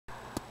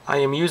I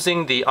am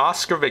using the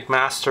Oscar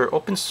McMaster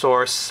open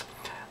source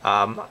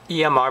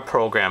EMR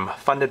program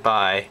funded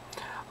by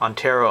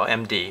Ontario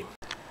MD.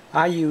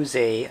 I use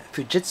a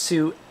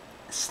Fujitsu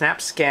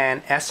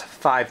SnapScan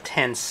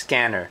S510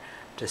 scanner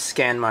to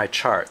scan my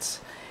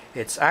charts.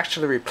 It's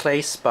actually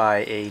replaced by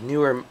a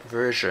newer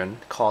version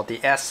called the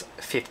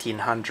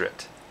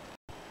S1500.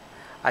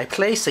 I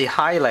place a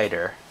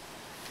highlighter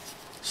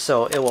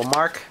so it will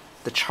mark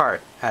the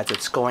chart as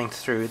it's going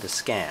through the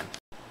scan.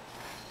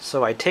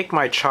 So I take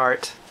my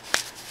chart,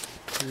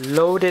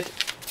 load it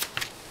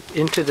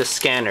into the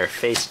scanner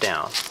face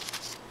down.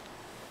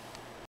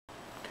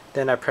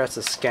 Then I press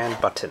the scan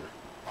button.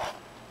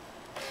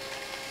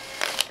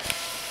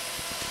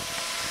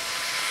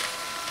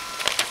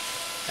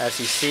 As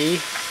you see,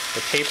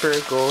 the paper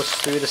goes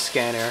through the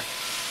scanner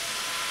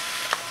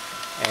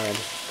and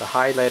the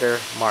highlighter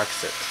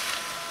marks it.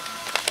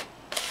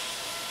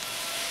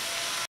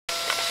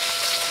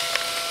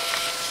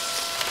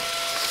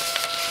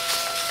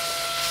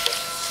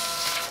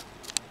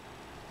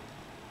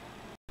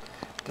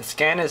 The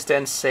scan is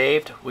then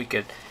saved. We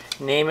could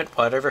name it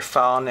whatever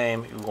file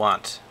name you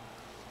want.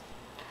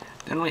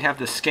 Then we have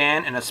the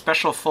scan in a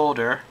special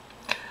folder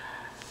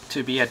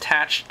to be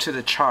attached to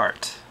the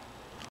chart.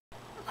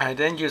 I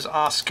then use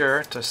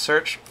Oscar to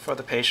search for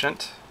the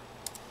patient.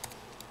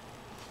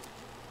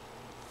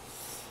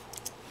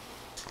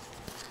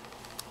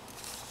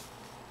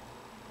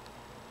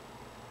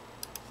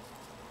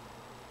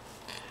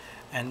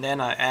 And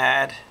then I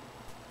add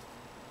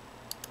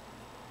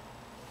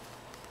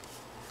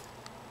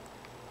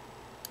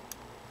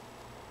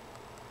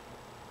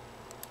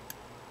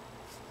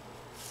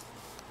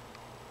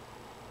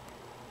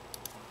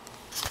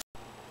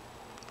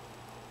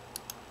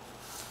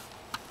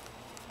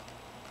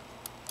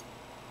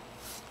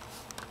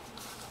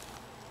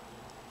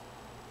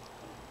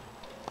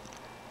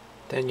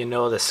then you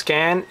know the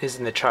scan is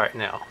in the chart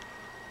now.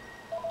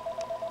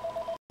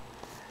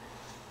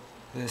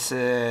 This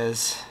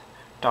is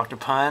Dr.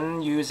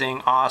 Pun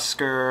using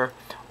Oscar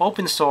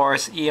open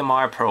source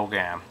EMR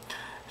program.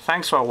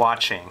 Thanks for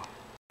watching.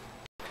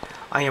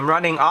 I am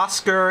running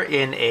Oscar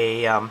in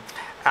a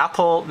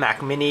Apple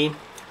Mac Mini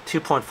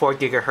 2.4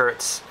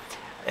 GHz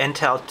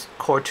Intel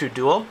Core 2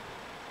 Duo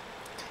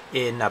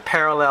in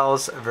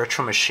Parallels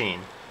virtual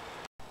machine.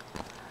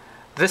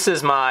 This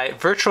is my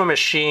virtual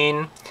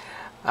machine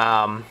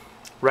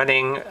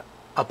running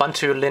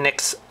Ubuntu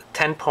Linux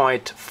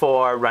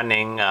 10.4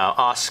 running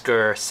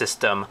Oscar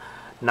system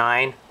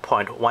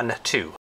 9.12.